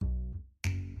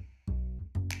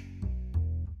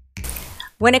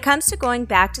When it comes to going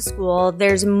back to school,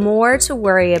 there's more to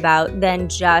worry about than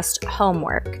just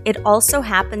homework. It also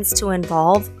happens to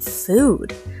involve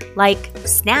food, like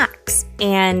snacks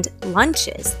and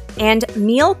lunches and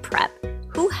meal prep.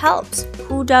 Who helps?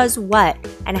 Who does what?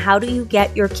 And how do you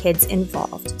get your kids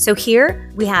involved? So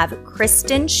here we have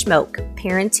Kristen Schmoke,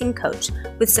 parenting coach,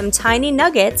 with some tiny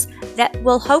nuggets that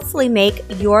will hopefully make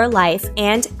your life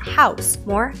and house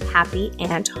more happy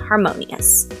and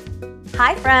harmonious.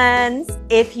 Hi friends!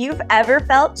 If you've ever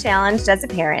felt challenged as a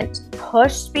parent,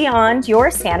 pushed beyond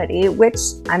your sanity, which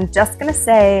I'm just gonna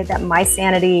say that my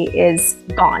sanity is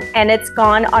gone, and it's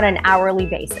gone on an hourly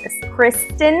basis,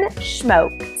 Kristen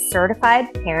Schmoke,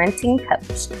 certified parenting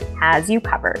coach, has you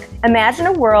covered. Imagine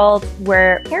a world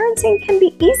where parenting can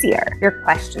be easier. Your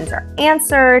questions are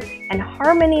answered and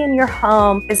harmony in your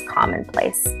home is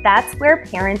commonplace. That's where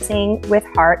Parenting with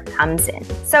Heart comes in.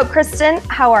 So Kristen,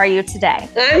 how are you today?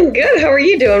 I'm good. How are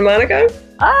you doing, Monica?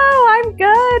 Oh, I'm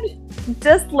good.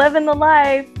 Just living the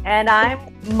life. And I'm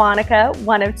Monica,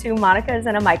 one of two Monicas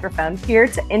and a microphone, here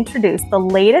to introduce the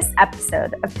latest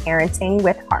episode of Parenting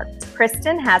with Heart.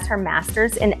 Kristen has her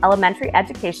master's in elementary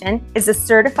education, is a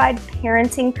certified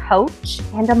parenting coach,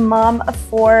 and a mom of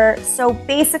 4. So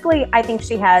basically, I think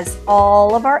she has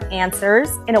all of our answers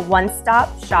in a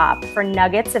one-stop shop for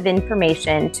nuggets of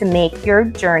information to make your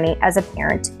journey as a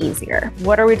parent easier.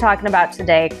 What are we talking about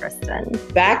today, Kristen?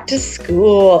 Back to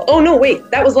school. Oh, no, wait.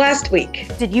 That was last week.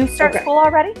 Did you start school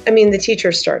already? I mean, the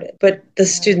teachers started, but the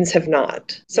students have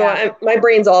not. So Yeah. my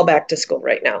brain's all back to school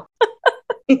right now.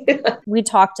 We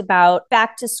talked about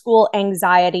back to school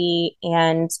anxiety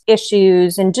and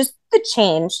issues and just the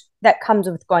change that comes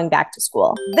with going back to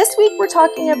school. This week, we're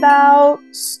talking about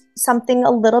something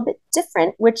a little bit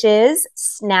different, which is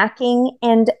snacking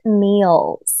and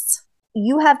meals.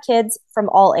 You have kids from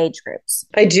all age groups.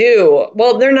 I do.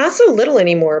 Well, they're not so little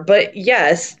anymore, but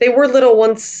yes, they were little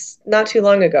once not too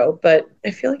long ago, but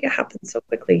I feel like it happens so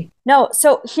quickly. No,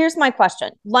 so here's my question.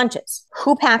 Lunches,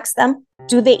 who packs them?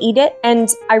 Do they eat it? And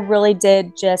I really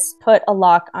did just put a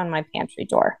lock on my pantry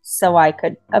door so I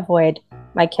could avoid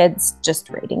my kids just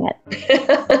raiding it.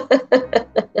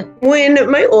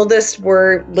 When my oldest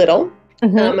were little,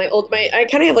 Mhm. I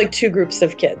kind of have like two groups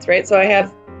of kids, right? So I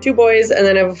have 2 boys, and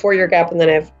then I have a 4-year gap, and then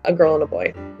I have a girl and a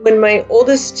boy. When my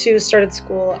oldest 2 started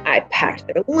school, I packed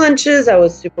their lunches. I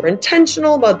was super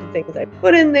intentional about the things I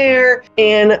put in there,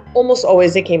 and almost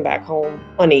always they came back home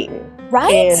uneaten.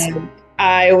 Right? And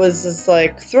I was just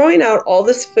like throwing out all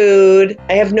this food.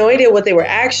 I have no idea what they were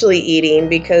actually eating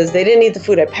because they didn't eat the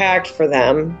food I packed for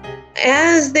them.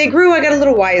 As they grew, I got a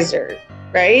little wiser,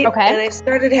 right? Okay. And I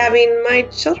started having my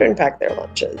children pack their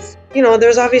lunches. You know,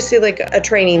 there's obviously like a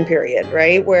training period,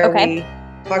 right? Where we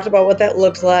talked about what that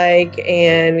looked like,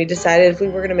 and we decided if we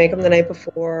were going to make them the night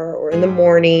before or in the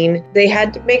morning. They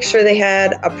had to make sure they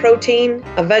had a protein,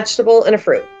 a vegetable, and a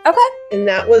fruit. Okay. And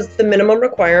that was the minimum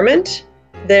requirement.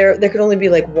 There could only be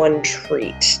like one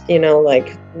treat, you know,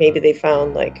 like maybe they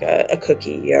found like a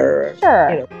cookie or, Sure.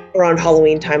 you know, around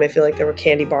Halloween time, I feel like there were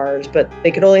candy bars, but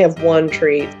they could only have one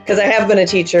treat. Because I have been a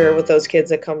teacher with those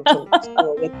kids that come to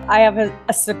school with. I have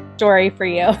a story for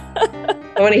you.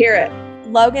 I want to hear it.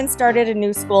 Logan started a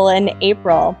new school in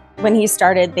April. When he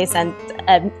started, they sent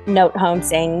a note home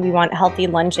saying, we want healthy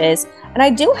lunches. And I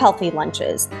do healthy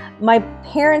lunches. My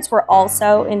parents were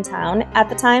also in town at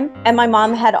the time, and my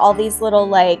mom had all these little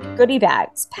like goodie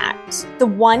bags packed. The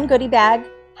one goodie bag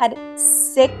had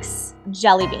 6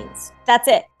 jelly beans. That's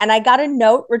it. And I got a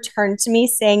note returned to me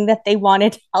saying that they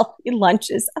wanted healthy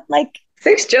lunches. I'm like,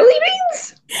 6 jelly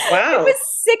beans? Wow. It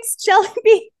was 6 jelly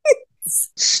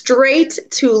beans. Straight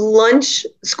to lunch,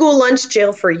 school lunch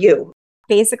jail for you.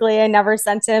 Basically, I never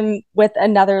sent him with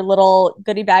another little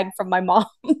goodie bag from my mom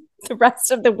the rest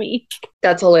of the week.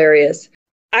 That's hilarious.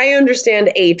 I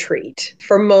understand a treat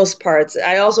for most parts.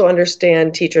 I also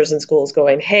understand teachers in schools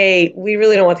going, hey, we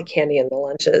really don't want the candy in the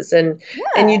lunches. And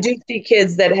you do see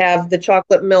kids that have the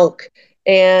chocolate milk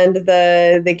and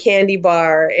the candy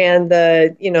bar and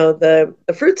the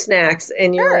fruit snacks.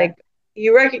 And you're like,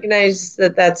 you recognize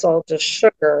that that's all just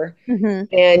sugar.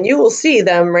 Mm-hmm. And you will see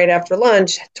them right after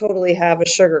lunch totally have a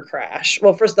sugar crash.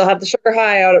 Well, first they'll have the sugar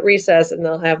high out at recess, and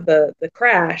they'll have the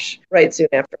crash right soon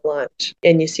after lunch.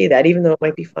 And you see that, even though it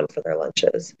might be fun for their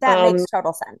lunches. That makes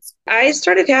total sense. I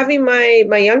started having my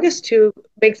youngest 2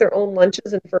 make their own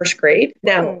lunches in 1st grade.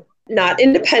 Now, not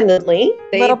independently.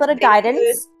 A little bit of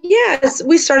guidance. Yes,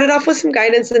 we started off with some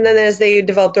guidance, and then as they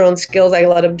developed their own skills, I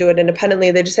let them do it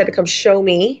independently. They just had to come show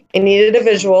me. I needed a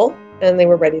visual, and they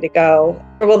were ready to go.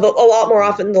 Well, a lot more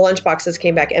often, the lunch boxes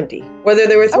came back empty. Whether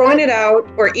they were throwing it out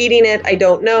or eating it, I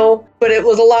don't know, but it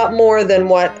was a lot more than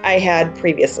what I had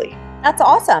previously. That's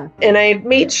awesome. And I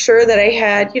made sure that I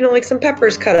had, like some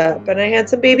peppers cut up, and I had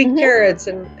some baby carrots,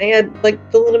 and I had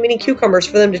like the little mini cucumbers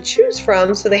for them to choose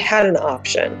from, so they had an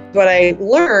option. What I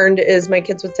learned is my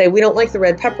kids would say, we don't like the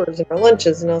red peppers in our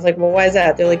lunches. And I was like, well, why is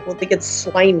that? They're like, well, they get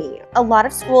slimy. A lot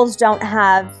of schools don't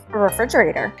have a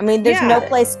refrigerator. I mean, there's no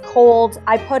place cold.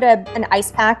 I put an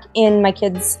ice pack in my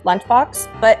kids' lunchbox,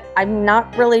 but I'm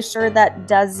not really sure that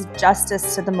does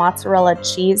justice to the mozzarella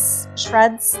cheese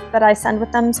shreds that I send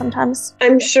with them sometimes.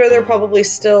 I'm sure they're probably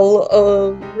still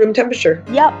room temperature.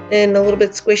 Yep. And a little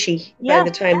bit squishy by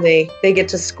the time they get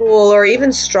to school. Or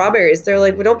even strawberries. They're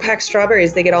like, we don't pack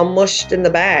strawberries. They get all mushed in the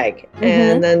bag.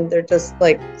 And then they're just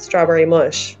like strawberry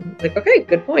mush. Like, okay,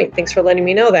 good point. Thanks for letting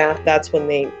me know that. That's when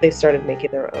they started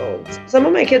making their own. Some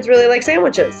of my kids really like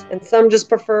sandwiches, and some just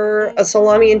prefer a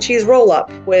salami and cheese roll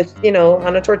up with,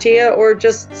 on a tortilla, or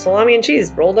just salami and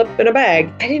cheese rolled up in a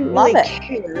bag. I didn't really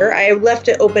care. I left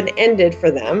it open-ended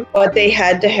for them, but they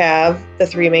had to have the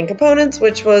three main components,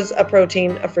 which was a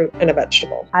protein, a fruit, and a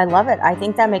vegetable. I love it. I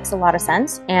think that makes a lot of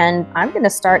sense. And I'm going to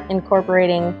start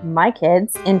incorporating my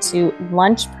kids into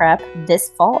lunch prep this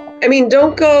fall. I mean,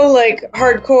 don't go like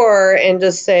hardcore and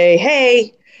just say,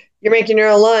 hey, you're making your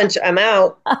own lunch, I'm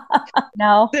out.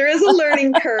 No. There is a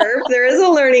learning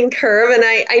curve. And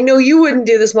I know you wouldn't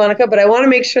do this, Monica, but I want to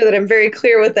make sure that I'm very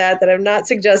clear with that I'm not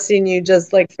suggesting you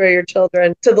just like throw your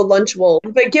children to the lunch wolf,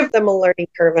 but give them a learning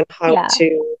curve on how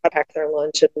to pack their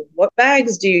lunch, and what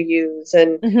bags do you use,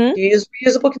 and do you use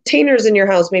reusable containers in your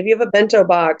house? Maybe you have a bento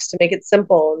box to make it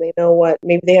simple, and they know what,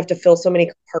 maybe they have to fill so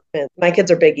many compartments. My kids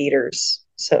are big eaters.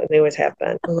 So they always have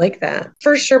been. I like that.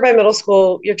 For sure, by middle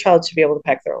school, your child should be able to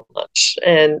pack their own lunch.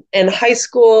 And in high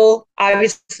school,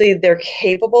 obviously, they're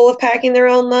capable of packing their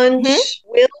own lunch.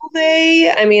 Will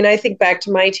they? I mean, I think back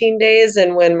to my teen days,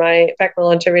 and when I packed my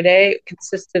lunch every day, it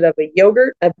consisted of a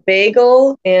yogurt, a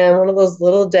bagel, and one of those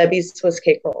Little Debbie's Swiss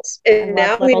cake rolls. And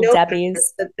now we know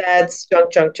that's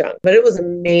junk. But it was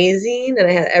amazing, and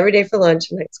I had it every day for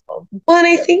lunch in high school. Well, and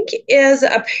I think as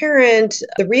a parent,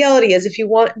 the reality is if you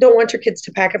don't want your kids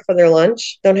to pack it for their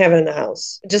lunch, don't have it in the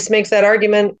house. It just makes that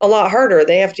argument a lot harder.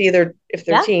 They have to either, if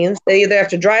they're teens, they either have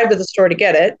to drive to the store to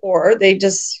get it, or they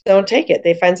just don't take it.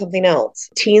 They find something else.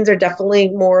 Teens are definitely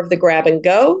more of the grab and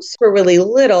go. So we're really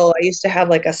little. I used to have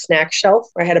like a snack shelf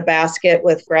where I had a basket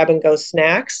with grab and go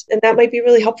snacks. And that might be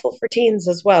really helpful for teens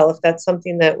as well, if that's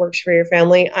something that works for your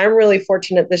family. I'm really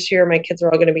fortunate this year. My kids are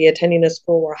all going to be attending a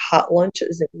school where hot lunch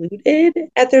is included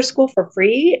at their school for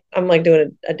free. I'm like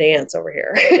doing a dance over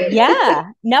here. Yeah.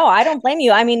 No, I don't blame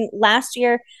you. I mean, last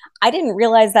year, I didn't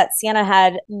realize that Sienna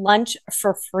had lunch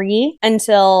for free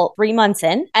until 3 months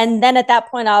in. And then at that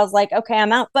point, I was like, okay,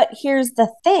 I'm out. But here's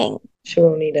the thing. She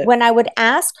won't eat it. When I would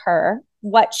ask her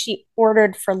what she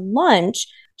ordered for lunch,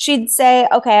 she'd say,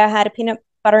 okay, I had a peanut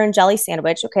butter and jelly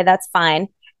sandwich. Okay, that's fine.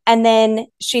 And then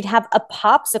she'd have a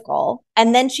popsicle,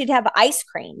 and then she'd have ice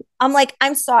cream. I'm like,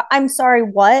 I'm sorry,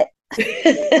 what?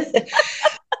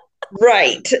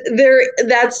 Right. Why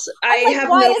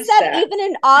is that even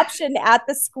an option at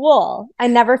the school? I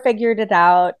never figured it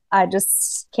out. I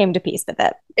just came to peace with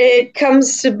it. It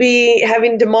comes to be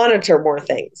having to monitor more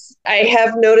things. I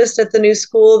have noticed at the new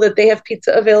school that they have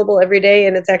pizza available every day,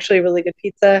 and it's actually really good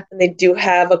pizza. And they do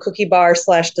have a cookie bar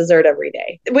 / dessert every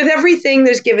day. With everything,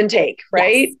 there's give and take,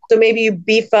 right? Yes. So maybe you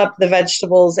beef up the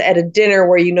vegetables at a dinner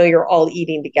where you know you're all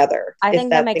eating together. I think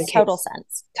that makes total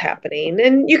sense. It's happening.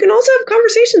 And you can also have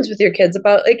conversations with your kids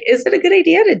about, like, is it a good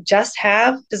idea to just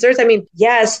have desserts? I mean,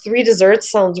 yes, 3 desserts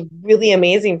sounds really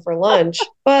amazing for lunch.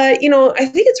 But, I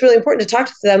think it's really important to talk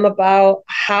to them about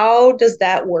how does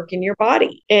that work in your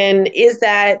body? And is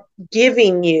that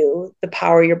giving you the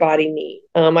power your body needs?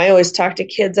 I always talk to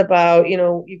kids about, you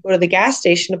go to the gas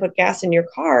station to put gas in your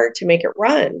car to make it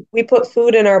run. We put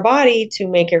food in our body to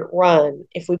make it run.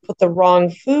 If we put the wrong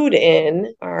food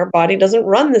in, our body doesn't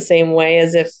run the same way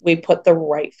as if we put the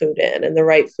right food in. And the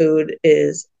right food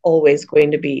is always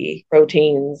going to be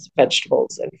proteins,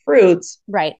 vegetables, and fruits.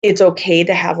 Right. It's okay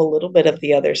to have a little bit of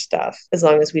the other stuff as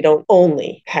long as we don't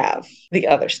only have the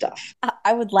other stuff.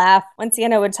 I would laugh when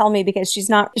Sienna would tell me, because she's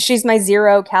my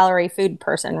 0-calorie food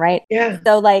person, right? Yeah.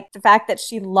 So like the fact that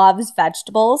she loves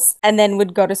vegetables and then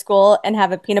would go to school and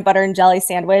have a peanut butter and jelly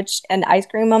sandwich and ice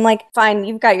cream, I'm like, fine,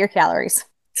 you've got your calories.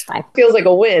 It's fine. Feels like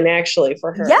a win, actually,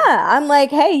 for her. Yeah. I'm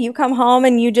like, hey, you come home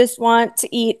and you just want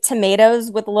to eat tomatoes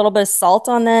with a little bit of salt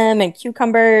on them and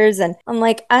cucumbers. And I'm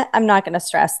like, I'm not going to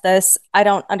stress this. I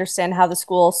don't understand how the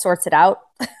school sorts it out.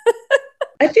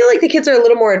 I feel like the kids are a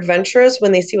little more adventurous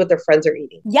when they see what their friends are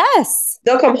eating. Yes.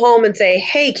 They'll come home and say,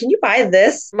 hey, can you buy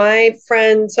this? My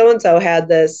friend so-and-so had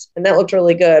this and that looked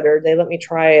really good, or they let me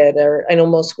try it. Or I know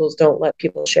most schools don't let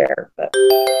people share, but.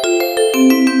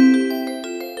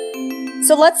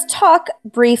 So let's talk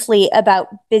briefly about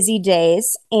busy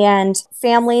days and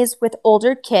families with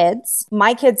older kids.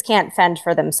 My kids can't fend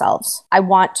for themselves. I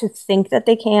want to think that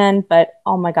they can, but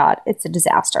oh my God, it's a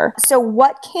disaster. So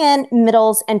what can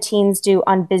middles and teens do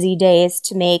on busy days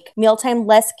to make mealtime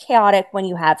less chaotic when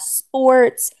you have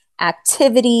sports,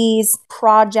 activities,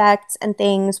 projects, and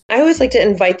things? I always like to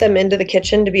invite them into the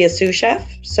kitchen to be a sous chef.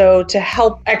 So to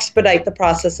help expedite the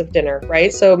process of dinner,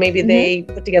 right? So maybe they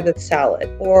put together the salad,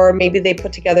 or maybe they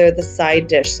put together the side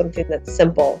dish, something that's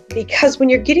simple. Because when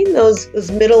you're getting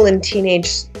those middle and teenage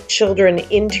children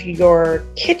into your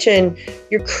kitchen,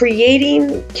 you're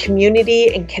creating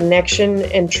community and connection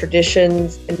and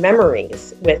traditions and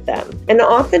memories with them. And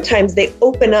oftentimes they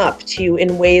open up to you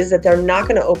in ways that they're not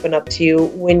going to open up to you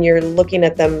when you're looking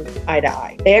at them eye to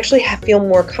eye. They actually feel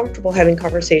more comfortable having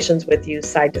conversations with you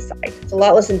side to side. It's a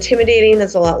lot less intimidating,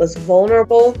 it's a lot less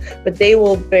vulnerable, but they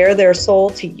will bare their soul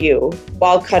to you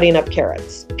while cutting up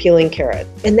carrots, peeling carrots.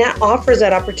 And that offers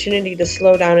that opportunity to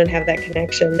slow down and have that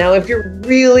connection. Now, if you're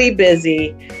really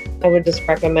busy, I would just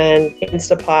recommend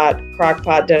Instapot,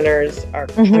 crock-pot dinners are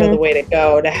kind of the way to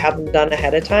go, to have them done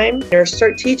ahead of time. Or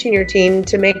start teaching your teen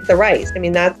to make the rice. I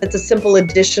mean, that's a simple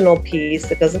additional piece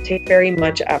that doesn't take very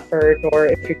much effort. Or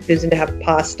if you're choosing to have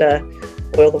pasta,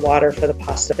 boil the water for the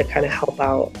pasta to kind of help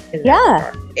out.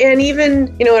 Yeah. And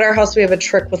even, at our house, we have a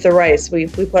trick with the rice. We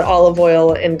put olive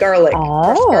oil and garlic,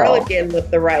 fresh garlic in with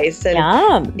the rice.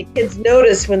 And the kids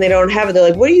notice when they don't have it. They're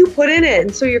like, what do you put in it?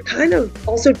 And so you're kind of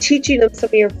also teaching them some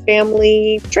of your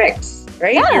family tricks.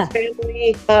 Right? Yeah. Your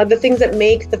family, the things that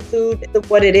make the food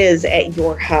what it is at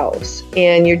your house.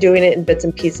 And you're doing it in bits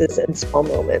and pieces and small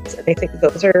moments. And I think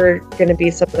those are going to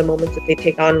be some of the moments that they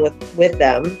take on with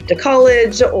them to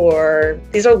college, or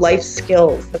these are life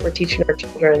skills that we're teaching our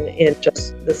children in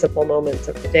just the simple moments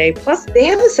of the day. Plus, they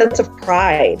have a sense of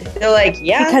pride. They're like,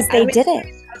 yeah. Because they did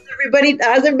it.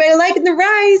 How's everybody liking the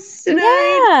rice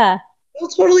tonight? Yeah. We'll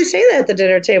totally say that at the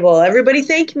dinner table. Everybody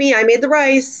thank me. I made the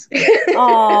rice.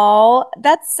 Oh,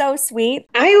 that's so sweet.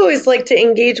 I always like to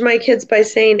engage my kids by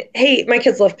saying, hey, my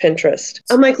kids love Pinterest.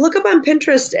 I'm like, look up on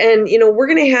Pinterest and, we're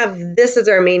going to have this as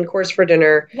our main course for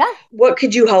dinner. Yeah. What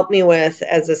could you help me with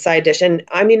as a side dish? And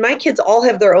I mean, my kids all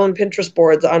have their own Pinterest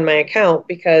boards on my account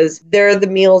because they're the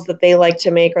meals that they like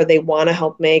to make or they want to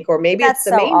help make, or maybe it's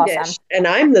the main dish and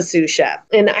I'm the sous chef.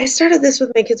 And I started this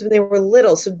with my kids when they were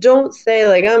little. So don't say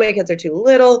like, oh, my kids are too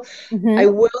little. I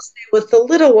will say with the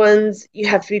little ones, you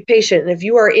have to be patient. And if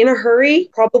you are in a hurry,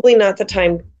 probably not the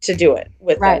time to do it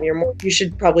with them. You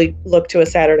should probably look to a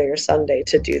Saturday or Sunday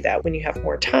to do that when you have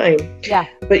more time. Yeah.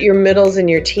 But your middles and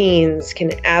your teens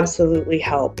can absolutely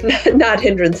help. Not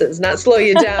hindrances, not slow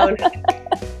you down.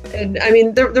 And I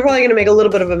mean, they're probably going to make a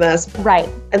little bit of a mess. Right.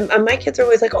 And my kids are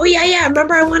always like, oh, yeah.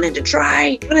 Remember, I wanted to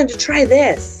try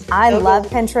this. I love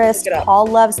Pinterest. Paul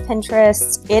loves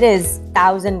Pinterest. It is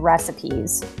 1,000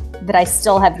 recipes that I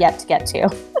still have yet to get to.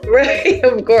 Right.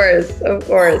 Of course.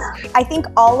 I think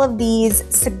all of these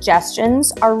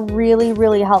suggestions are really,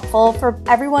 really helpful for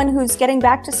everyone who's getting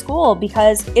back to school,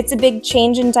 because it's a big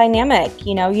change in dynamic.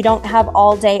 You don't have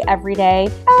all day every day.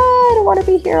 I don't want to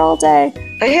be here all day.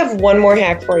 I have one more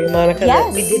hack for you, Monica,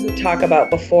 that we didn't talk about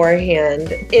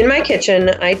beforehand. In my kitchen,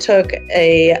 I took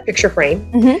a picture frame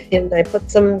and I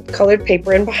put some colored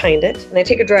paper in behind it, and I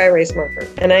take a dry erase marker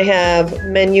and I have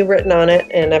menu written on it,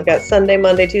 and I've got Sunday,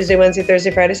 Monday, Tuesday, Wednesday, Thursday,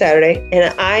 Friday, Saturday,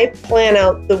 and I plan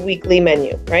out the weekly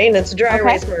menu, right? And it's a dry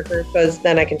erase marker because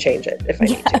then I can change it if I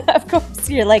need to. Of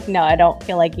course. You're like, no, I don't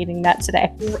feel like eating that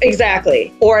today.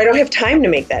 Exactly. Or I don't have time to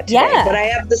make that today. Yeah. But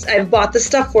I've bought the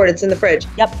stuff for it. It's in the fridge.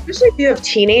 Yep. Especially if you have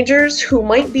teenagers who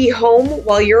might be home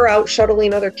while you're out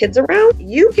shuttling other kids around,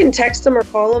 you can text them or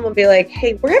call them and be like,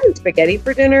 hey, we're having spaghetti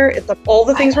for dinner. It's all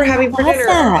the things we're having for dinner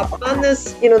are up on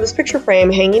this, this picture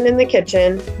frame hanging in the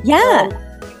kitchen. Yeah.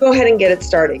 Go ahead and get it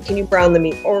started. Can you brown the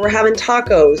meat? Or we're having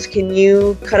tacos. Can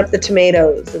you cut up the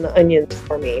tomatoes and the onions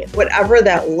for me? Whatever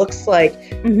that looks like,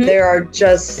 there are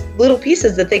just little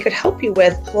pieces that they could help you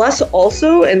with. Plus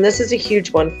also, and this is a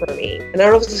huge one for me, and I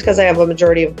don't know if it's just because I have a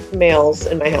majority of males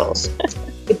in my house,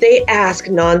 but they ask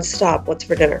nonstop, what's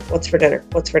for dinner? What's for dinner?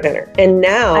 What's for dinner? And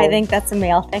now I think that's a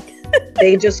male thing.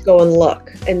 they just go and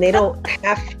look, and they don't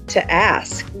have to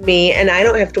ask me, and I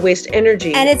don't have to waste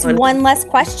energy. And it's one less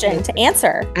question to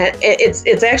answer.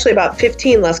 It's actually about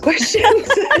 15 less questions.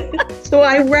 So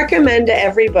I recommend to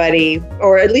everybody,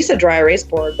 or at least a dry erase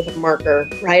board with a marker,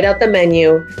 write out the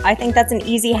menu. I think that's an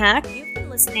easy hack.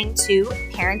 listening to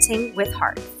Parenting with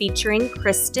Heart, featuring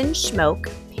Kristen Schmoke,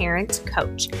 parent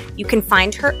coach. You can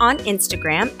find her on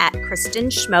Instagram at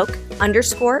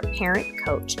KristenSchmoke_parent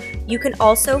coach. You can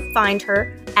also find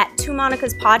her at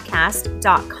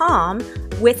twomonicaspodcast.com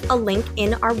with a link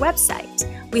in our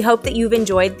website. We hope that you've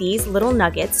enjoyed these little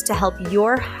nuggets to help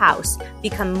your house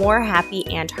become more happy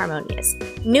and harmonious.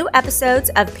 New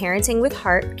episodes of Parenting with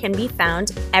Heart can be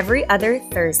found every other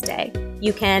Thursday.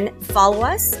 You can follow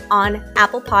us on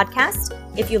Apple Podcasts.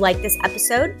 If you like this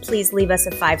episode, please leave us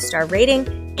a 5-star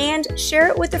rating and share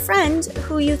it with a friend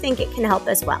who you think it can help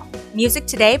as well. Music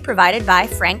today provided by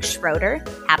Frank Schroeder.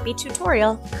 Happy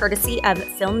tutorial, courtesy of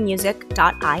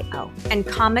filmmusic.io. And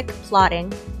comic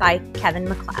plotting by Kevin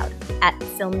MacLeod at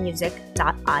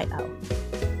filmmusic.io.